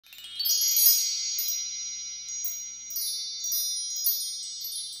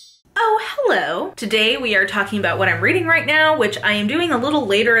hello. Today we are talking about what I'm reading right now, which I am doing a little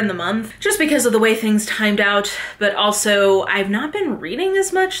later in the month just because of the way things timed out, but also I've not been reading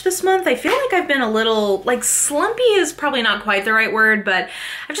as much this month. I feel like I've been a little, like, slumpy is probably not quite the right word, but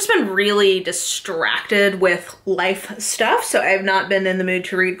I've just been really distracted with life stuff, so I've not been in the mood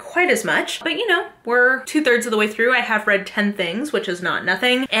to read quite as much. But you know, we're 2/3 of the way through. I have read 10 things, which is not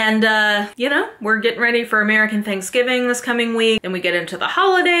nothing. And you know, we're getting ready for American Thanksgiving this coming week, and we get into the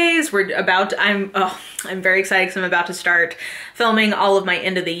holidays. I'm very excited because I'm about to start filming all of my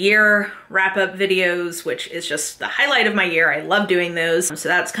end of the year wrap-up videos, which is just the highlight of my year. I love doing those. So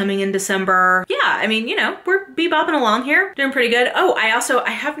that's coming in December. Yeah, I mean, you know, we're bebopping along here, doing pretty good. Oh, I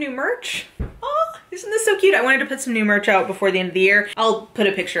have new merch. Oh, isn't this so cute? I wanted to put some new merch out before the end of the year. I'll put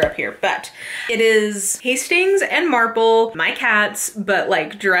a picture up here, but it is Hastings and Marple, my cats, but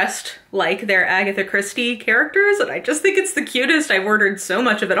like dressed like they're Agatha Christie characters, and I just think it's the cutest. I've ordered so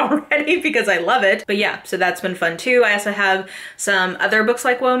much of it already because I love it. But yeah, so that's been fun too. I also have some other Books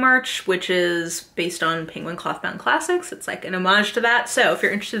Like Woe merch, which is based on Penguin Clothbound Classics. It's like an homage to that. So if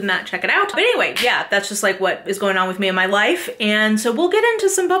you're interested in that, check it out. But anyway, yeah, that's just like what is going on with me in my life. And so we'll get into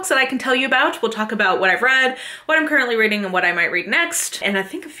some books that I can tell you about. We'll talk about what I've read, what I'm currently reading, and what I might read next. And I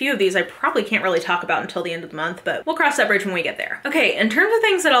think a few of these I probably can't really talk about until the end of the month, but we'll cross that bridge when we get there. Okay, in terms of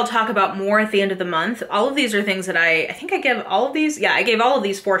things that I'll talk about more at the end of the month, all of these are things that I think I give all of these, yeah, I gave all of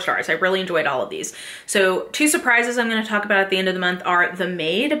these 4 stars. I really enjoyed all of these. So 2 surprises I'm going to talk about at the end of the month are The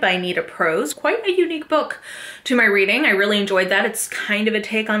Maid by Nita Prose. Quite a unique book to my reading. I really enjoyed that. It's kind of a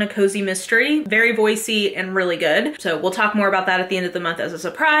take on a cozy mystery, very voicey and really good. So we'll talk more about that at the end of the month as a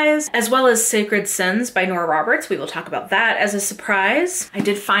surprise, as well as Sacred Sins by Nora Roberts. We will talk about that as a surprise. I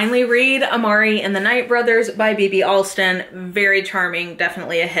did finally read Amari and the Night Brothers by B.B. Alston. Very charming,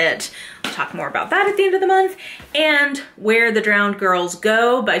 definitely a hit. I'll talk more about that at the end of the month. And Where the Drowned Girls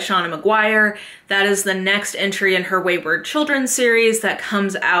Go by Shauna McGuire. That is the next entry in her Wayward Children series that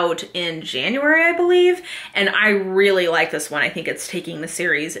comes out in January, I believe. And I really like this one. I think it's taking the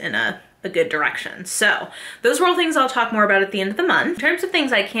series in a good direction. So those are all things I'll talk more about at the end of the month. In terms of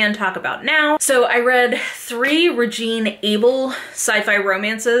things I can talk about now, so I read 3 Regine Abel sci-fi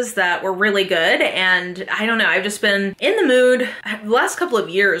romances that were really good, and I don't know, I've just been in the mood the last couple of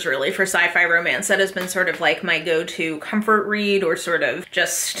years really for sci-fi romance. That has been sort of like my go-to comfort read, or sort of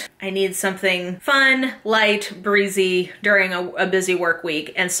just, I need something fun, light, breezy during a busy work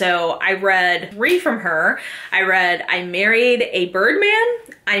week. And so I read 3 from her. I read I Married a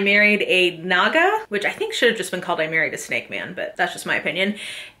Birdman, I Married a Naga, which I think should have just been called I Married a Snake Man, but that's just my opinion,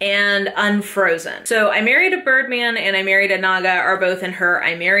 and Unfrozen. So I Married a Birdman and I Married a Naga are both in her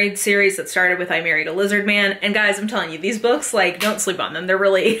I Married series that started with I Married a Lizard Man. And guys, I'm telling you, these books, like, don't sleep on them. They're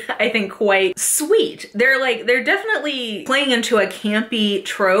really, I think, quite sweet. They're definitely playing into a campy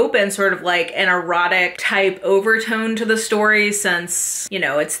trope and sort of like an erotic type overtone to the story, since, you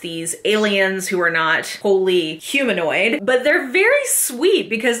know, it's these aliens who are not wholly humanoid, but they're very sweet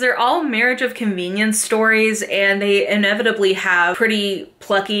because they're all marriage of convenience stories, and they inevitably have pretty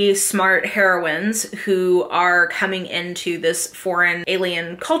plucky, smart heroines who are coming into this foreign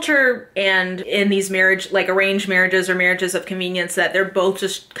alien culture, and in these like arranged marriages or marriages of convenience, that they're both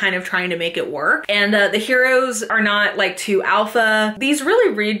just kind of trying to make it work. And the heroes are not like too alpha. These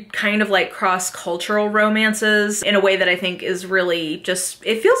really read kind of like cross-cultural romances in a way that I think is really just,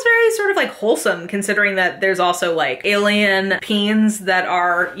 it feels very sort of like wholesome, considering that there's also like alien peens that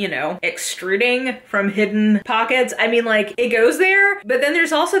are, you know, extruding from hidden pockets. I mean, like, it goes there, but then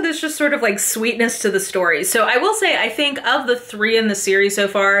there's also this just sort of like sweetness to the story. So I will say, I think of the 3 in the series so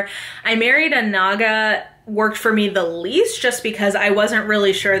far, I Married a Naga worked for me the least, just because I wasn't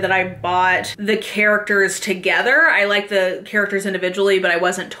really sure that I bought the characters together. I like the characters individually, but I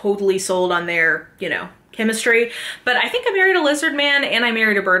wasn't totally sold on their, you know, chemistry. But I think I Married a Lizard Man and I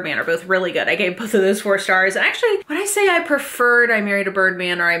Married a Birdman are both really good. I gave both of those 4 stars. And actually, when I say I preferred I Married a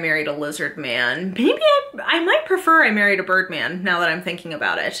Birdman or I Married a Lizard Man, maybe I might prefer I Married a Birdman now that I'm thinking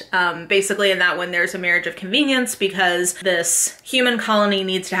about it. Basically in that one, there's a marriage of convenience because this human colony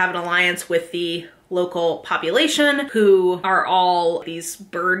needs to have an alliance with the local population, who are all these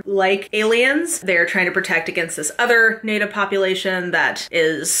bird-like aliens. They're trying to protect against this other native population that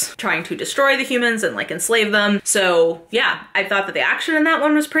is trying to destroy the humans and like enslave them. So yeah, I thought that the action in that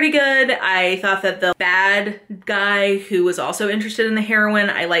one was pretty good. I thought that the bad guy who was also interested in the heroine,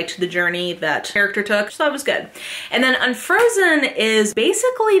 I liked the journey that character took, so that was good. And then Unfrozen is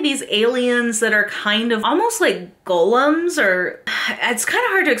basically these aliens that are kind of almost like golems, or it's kind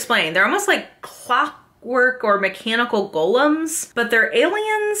of hard to explain. They're almost like clock work or mechanical golems, but they're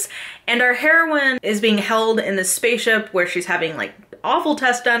aliens, and our heroine is being held in this spaceship where she's having like awful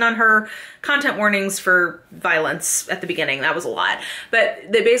tests done on her. Content warnings for violence at the beginning, that was a lot.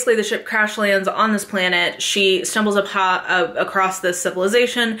 But basically the ship crash lands on this planet. She stumbles across this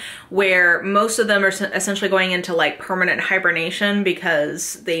civilization where most of them are essentially going into like permanent hibernation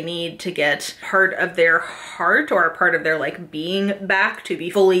because they need to get part of their heart or part of their like being back to be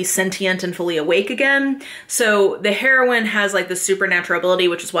fully sentient and fully awake again. So the heroine has like this supernatural ability,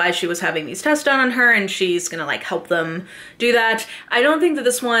 which is why she was having these tests done on her, and she's gonna like help them do that. I don't think that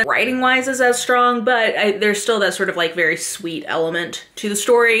this one, writing wise, is as strong, but there's still that sort of like very sweet element to the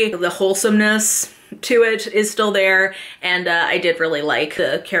story. The wholesomeness to it is still there, and I did really like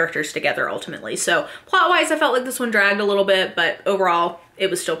the characters together ultimately. So plot wise, I felt like this one dragged a little bit, but overall it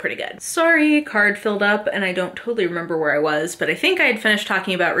was still pretty good. Sorry, card filled up and I don't totally remember where I was, but I think I had finished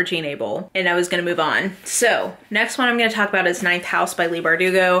talking about Regine Abel and I was gonna move on. So next one I'm gonna talk about is Ninth House by Leigh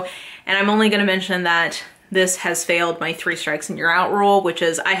Bardugo, and I'm only gonna mention that this has failed my 3 strikes and you're out rule, which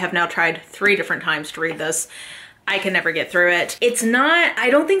is I have now tried 3 different times to read this. I can never get through it. It's not, I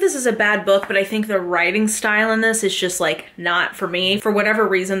don't think this is a bad book, but I think the writing style in this is just like not for me. For whatever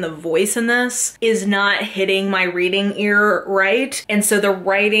reason, the voice in this is not hitting my reading ear right. And so the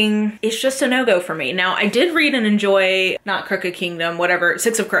writing is just a no-go for me. Now, I did read and enjoy, not Crooked Kingdom, whatever,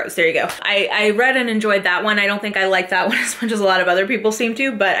 Six of Crows, there you go. I read and enjoyed that one. I don't think I liked that one as much as a lot of other people seem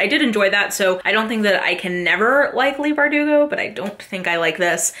to, but I did enjoy that. So I don't think that I can never like Leigh Bardugo, but I don't think I like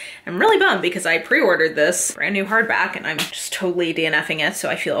this. I'm really bummed because I pre-ordered this brand new hardback and I'm just totally DNFing it, so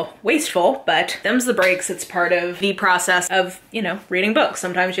I feel wasteful, but them's the breaks. It's part of the process of, you know, reading books.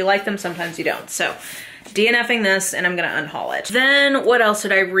 Sometimes you like them, sometimes you don't. So DNFing this, and I'm gonna unhaul it. Then what else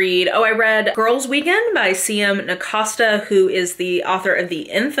did I read? Oh, I read Girls Weekend by C.M. Nacosta, who is the author of the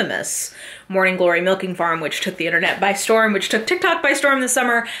infamous Morning Glory Milking Farm, which took the internet by storm, which took TikTok by storm this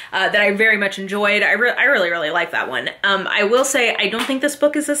summer, that I very much enjoyed. I really like that one. I will say, I don't think this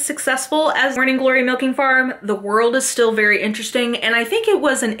book is as successful as Morning Glory Milking Farm. The world is still very interesting, and I think it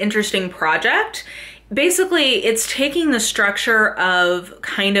was an interesting project. Basically, it's taking the structure of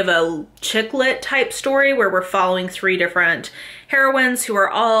kind of a chick lit type story where we're following 3 different heroines who are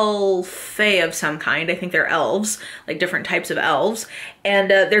all fae of some kind. I think they're elves, like different types of elves. And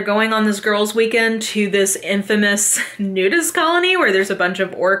they're going on this girls' weekend to this infamous nudist colony where there's a bunch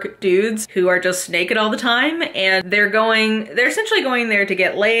of orc dudes who are just naked all the time. And they're essentially going there to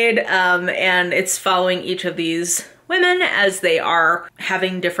get laid. And it's following each of these women as they are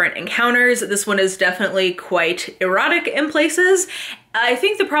having different encounters. This one is definitely quite erotic in places. I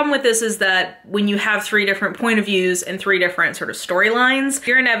think the problem with this is that when you have 3 different point of views and 3 different sort of storylines,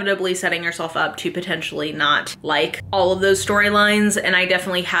 you're inevitably setting yourself up to potentially not like all of those storylines. And I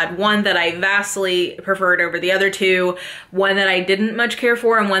definitely had one that I vastly preferred over the other 2, one that I didn't much care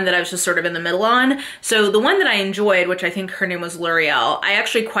for, and one that I was just sort of in the middle on. So the one that I enjoyed, which I think her name was L'Oreal, I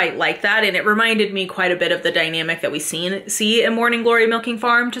actually quite liked that, and it reminded me quite a bit of the dynamic that we see in Morning Glory Milking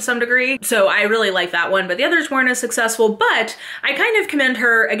Farm to some degree. So I really liked that one, but the others weren't as successful. But I kind of commend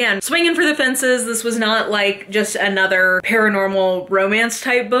her, again, swinging for the fences. This was not like just another paranormal romance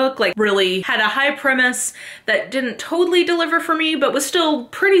type book, like really had a high premise that didn't totally deliver for me, but was still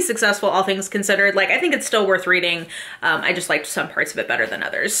pretty successful, all things considered. Like, I think it's still worth reading. I just liked some parts of it better than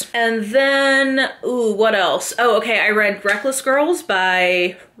others. And then, ooh, what else? Oh, okay, I read Reckless Girls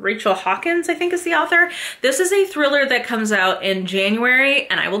by Rachel Hawkins, I think is the author. This is a thriller that comes out in January,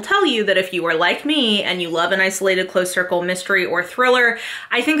 and I will tell you that if you are like me and you love an isolated close circle mystery or thriller,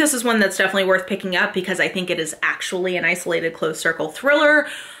 I think this is one that's definitely worth picking up because I think it is actually an isolated close circle thriller,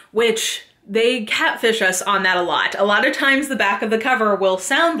 which they catfish us on that a lot. A lot of times the back of the cover will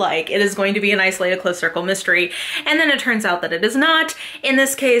sound like it is going to be an isolated close circle mystery, and then it turns out that it is not. In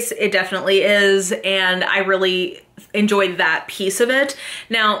this case, it definitely is, and I really enjoyed that piece of it.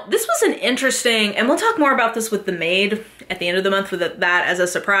 Now, this was an interesting, and we'll talk more about this with The Maid at the end of the month with that as a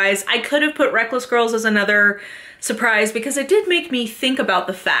surprise. I could have put Reckless Girls as another surprise because it did make me think about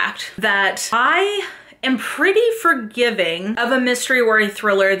the fact that I am pretty forgiving of a mystery or a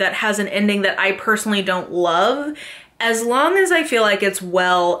thriller that has an ending that I personally don't love, as long as I feel like it's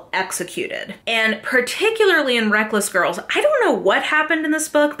well executed. And particularly in Reckless Girls, I don't know what happened in this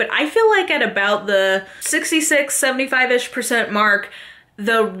book, but I feel like at about the 66, 75-ish% mark,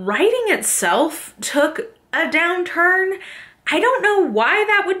 the writing itself took a downturn. I don't know why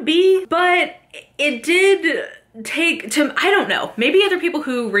that would be, but it did I don't know, maybe other people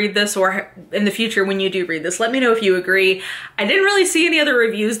who read this or in the future when you do read this, let me know if you agree. I didn't really see any other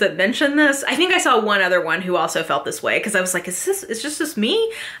reviews that mentioned this. I think I saw one other one who also felt this way because I was like, is just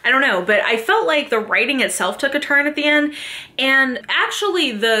me? I don't know, but I felt like the writing itself took a turn at the end, and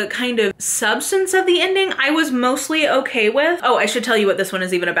actually the kind of substance of the ending I was mostly okay with. Oh, I should tell you what this one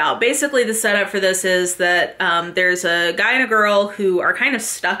is even about. Basically, the setup for this is that there's a guy and a girl who are kind of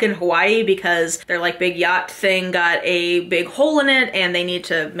stuck in Hawaii because their like big yacht thing got a big hole in it and they need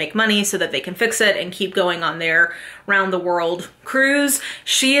to make money so that they can fix it and keep going on their round the world cruise.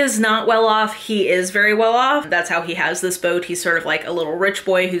 She is not well off. He is very well off. That's how he has this boat. He's sort of like a little rich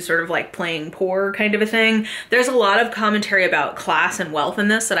boy who's sort of like playing poor kind of a thing. There's a lot of commentary about class and wealth in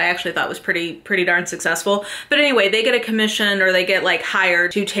this that I actually thought was pretty darn successful. But anyway, they get a commission, or they get like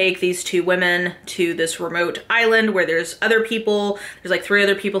hired to take these two women to this remote island where there's other people. There's like 3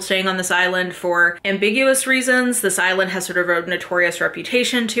 other people staying on this island for ambiguous reasons. This island has sort of a notorious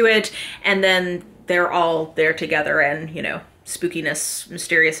reputation to it. And then they're all there together, and, you know, spookiness,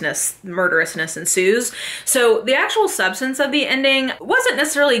 mysteriousness, murderousness ensues. So the actual substance of the ending wasn't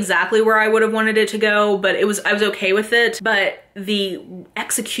necessarily exactly where I would have wanted it to go, but I was okay with it. But the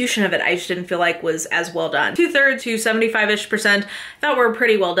execution of it, I just didn't feel like was as well done. 2/3 to 75-ish% thought were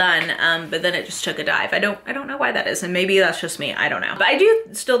pretty well done, but then it just took a dive. I don't know why that is, and maybe that's just me, I don't know. But I do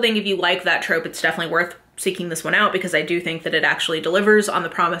still think if you like that trope, it's definitely worth seeking this one out, because I do think that it actually delivers on the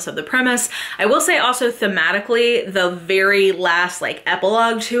promise of the premise. I will say also thematically, the very last like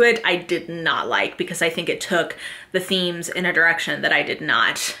epilogue to it, I did not like, because I think it took the themes in a direction that I did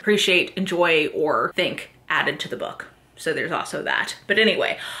not appreciate, enjoy, or think added to the book. So there's also that. But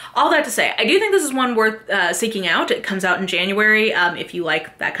anyway, all that to say, I do think this is one worth seeking out. It comes out in January. If you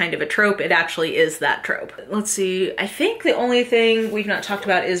like that kind of a trope, it actually is that trope. Let's see, I think the only thing we've not talked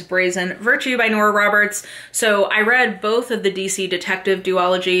about is Brazen Virtue by Nora Roberts. So I read both of the DC Detective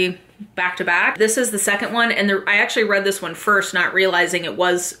duology back to back. This is the second one, and I actually read this one first, not realizing it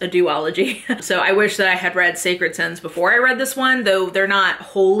was a duology. So I wish that I had read Sacred Sins before I read this one, though they're not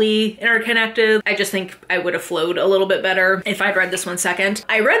wholly interconnected. I just think I would have flowed a little bit better if I'd read this one second.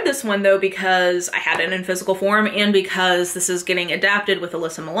 I read this one though because I had it in physical form, and because this is getting adapted with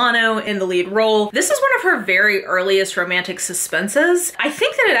Alyssa Milano in the lead role. This is one of her very earliest romantic suspenses. I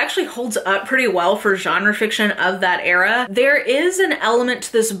think that it actually holds up pretty well for genre fiction of that era. There is an element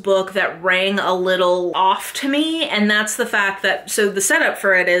to this book that rang a little off to me, and that's the fact that, so the setup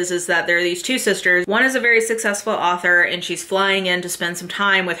for it is that there are these two sisters. One is a very successful author, and she's flying in to spend some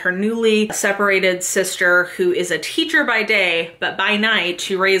time with her newly separated sister, who is a teacher by day, but by night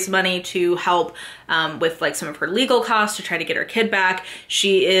to raise money to help with like some of her legal costs to try to get her kid back.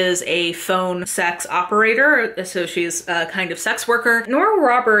 She is a phone sex operator, so she's a kind of sex worker. Nora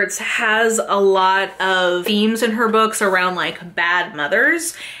Roberts has a lot of themes in her books around like bad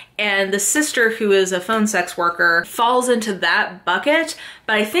mothers, and the sister, who is a phone sex worker, falls into that bucket.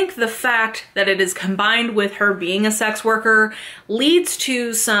 But I think the fact that it is combined with her being a sex worker leads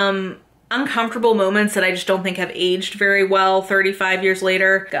to some uncomfortable moments that I just don't think have aged very well 35 years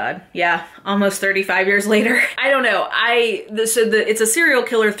later. God, yeah, almost 35 years later. I don't know. It's a serial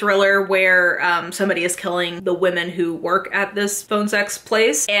killer thriller where somebody is killing the women who work at this phone sex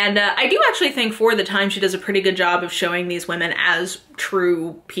place. And I do actually think for the time she does a pretty good job of showing these women as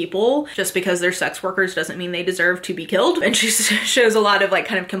true people. Just because they're sex workers doesn't mean they deserve to be killed. And she shows a lot of like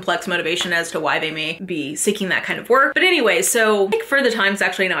kind of complex motivation as to why they may be seeking that kind of work. But anyway, so I think for the time it's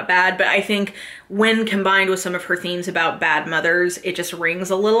actually not bad, but I think when combined with some of her themes about bad mothers, it just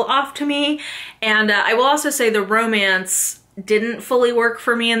rings a little off to me. And I will also say the romance didn't fully work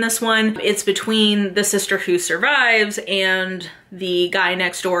for me in this one. It's between the sister who survives and the guy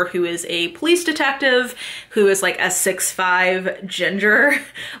next door, who is a police detective, who is like a 6'5" ginger,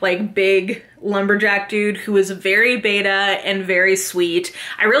 like big lumberjack dude who is very beta and very sweet.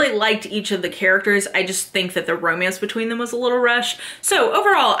 I really liked each of the characters. I just think that the romance between them was a little rushed. So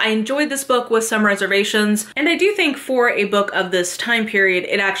overall, I enjoyed this book with some reservations, and I do think for a book of this time period,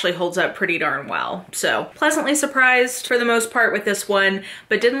 it actually holds up pretty darn well. So pleasantly surprised for the most part with this one,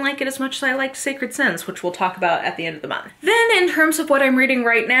 but didn't like it as much as I liked Sacred Sins, which we'll talk about at the end of the month. Then in terms of what I'm reading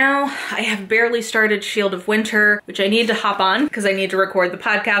right now, I have barely started Shield of Winter, which I need to hop on because I need to record the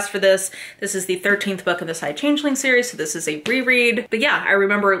podcast for this. This is the 13th book of the Side Changeling series, so this is a reread. But yeah, I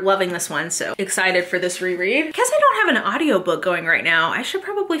remember loving this one, so excited for this reread. Because I don't have an audiobook going right now, I should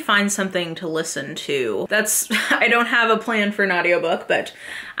probably find something to listen to. I don't have a plan for an audiobook, but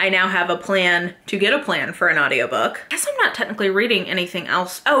I now have a plan to get a plan for an audiobook. I guess I'm not technically reading anything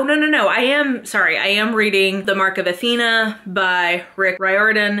else. Oh, no. I am reading The Mark of Athena by by Rick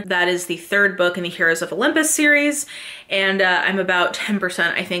Riordan. That is the third book in the Heroes of Olympus series, and I'm about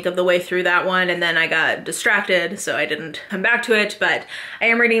 10%, I think, of the way through that one, and then I got distracted, so I didn't come back to it, but I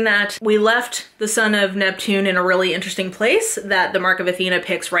am reading that. We left the Son of Neptune in a really interesting place that the Mark of Athena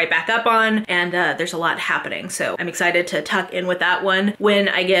picks right back up on, and there's a lot happening, so I'm excited to tuck in with that one when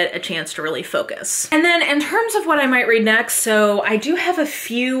I get a chance to really focus. And then in terms of what I might read next, so I do have a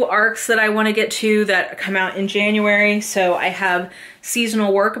few arcs that I want to get to that come out in January. So I have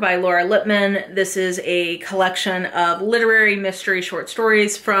Seasonal Work by Laura Lippman. This is a collection of literary mystery short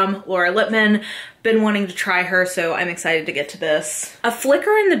stories from Laura Lippman. Been wanting to try her, so I'm excited to get to this. A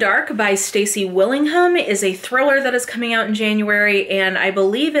Flicker in the Dark by Stacey Willingham is a thriller that is coming out in January, and I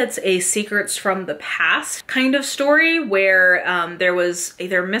believe it's a Secrets from the Past kind of story where there was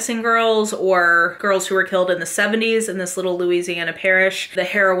either missing girls or girls who were killed in the 70s in this little Louisiana parish. The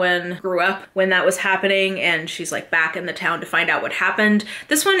heroine grew up when that was happening, and she's like back in the town to find out what happened.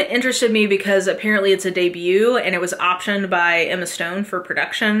 This one interested me because apparently it's a debut and it was optioned by Emma Stone for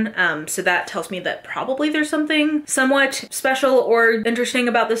production, so that tells me that probably there's something somewhat special or interesting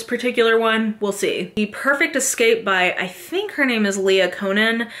about this particular one. We'll see. The Perfect Escape by, I think her name is Leah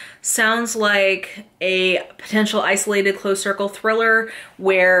Conan, sounds like a potential isolated close circle thriller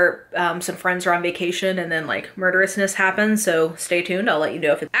where some friends are on vacation and then like murderousness happens, so stay tuned. I'll let you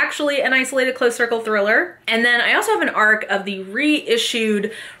know if it's actually an isolated close circle thriller. And then I also have an arc of the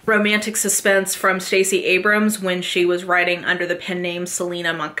reissued romantic suspense from Stacey Abrams when she was writing under the pen name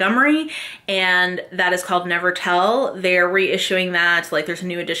Selena Montgomery, and that is called Never Tell. They're reissuing that, like there's a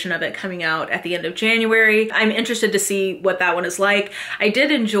new edition of it coming out at the end of January. I'm interested to see what that one is like. I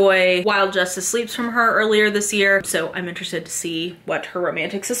did enjoy While Justice Sleeps from her earlier this year, so I'm interested to see what her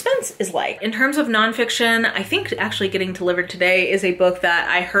romantic suspense is like. In terms of nonfiction, I think actually getting delivered today is a book that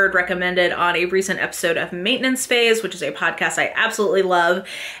I heard recommended on a recent episode of Maintenance Phase, which is a podcast I absolutely love,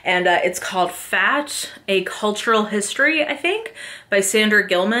 and it's called Fat, A Cultural History, I think, by Sandra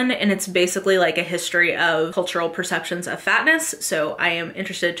Gilman, and it's basically like a history of cultural perceptions of fatness, so I am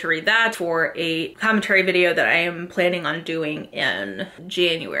interested to read that for a commentary video that I am planning on doing in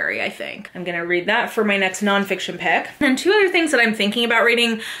January, I think. I'm gonna read that for my next nonfiction pick. And two other things that I'm thinking about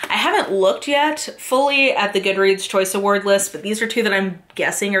reading. I haven't looked yet fully at the Goodreads Choice Award list, but these are two that I'm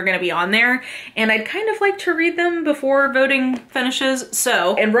guessing are gonna be on there, and I'd kind of like to read them before voting finishes.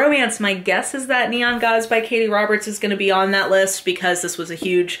 So, in romance, my guess is that Neon Gods by Katie Roberts is gonna be on that list because this was a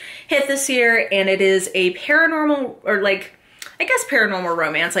huge hit this year, and it is a paranormal, or like, I guess paranormal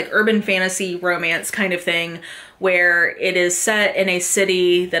romance, like urban fantasy romance kind of thing, where it is set in a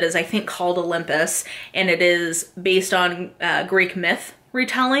city that is, I think, called Olympus, and it is based on Greek myth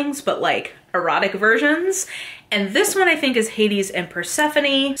retellings, but like erotic versions. And this one I think is Hades and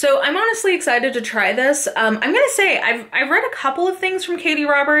Persephone. So I'm honestly excited to try this. I'm gonna say I've read a couple of things from Katie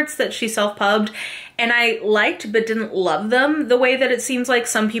Roberts that she self-pubbed, and I liked but didn't love them the way that it seems like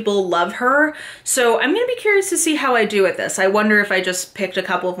some people love her. So I'm gonna be curious to see how I do with this. I wonder if I just picked a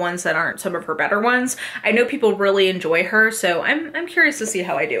couple of ones that aren't some of her better ones. I know people really enjoy her, so I'm curious to see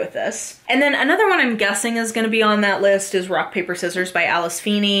how I do with this. And then another one I'm guessing is gonna be on that list is Rock, Paper, Scissors by Alice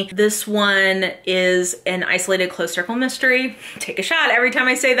Feeney. This one is an isolated close circle mystery. Take a shot every time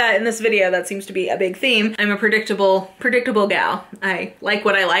I say that in this video. That seems to be a big theme. I'm a predictable gal. I like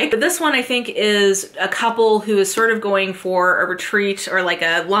what I like. But this one I think is a couple who is sort of going for a retreat or like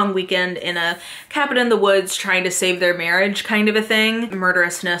a long weekend in a cabin in the woods trying to save their marriage kind of a thing.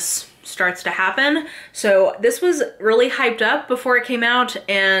 Murderousness starts to happen. So this was really hyped up before it came out,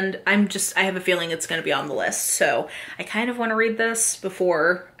 and I have a feeling it's gonna be on the list. So I kind of wanna read this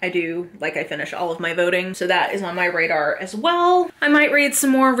before I finish all of my voting. So that is on my radar as well. I might read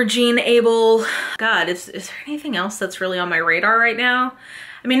some more Regine Abel. God, is there anything else that's really on my radar right now?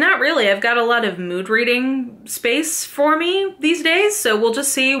 I mean, not really. I've got a lot of mood reading space for me these days, so we'll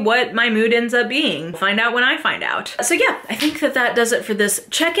just see what my mood ends up being. Find out when I find out. So yeah, I think that does it for this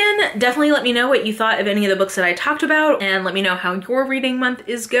check-in. Definitely let me know what you thought of any of the books that I talked about, and let me know how your reading month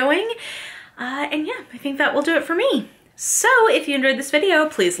is going. And yeah, I think that will do it for me. So if you enjoyed this video,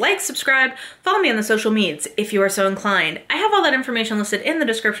 please like, subscribe, follow me on the social medias if you are so inclined. I have all that information listed in the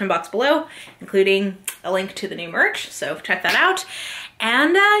description box below, including a link to the new merch, so check that out.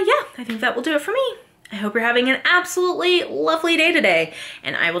 And yeah, I think that will do it for me. I hope you're having an absolutely lovely day today,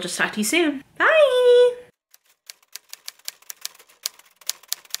 and I will just talk to you soon. Bye!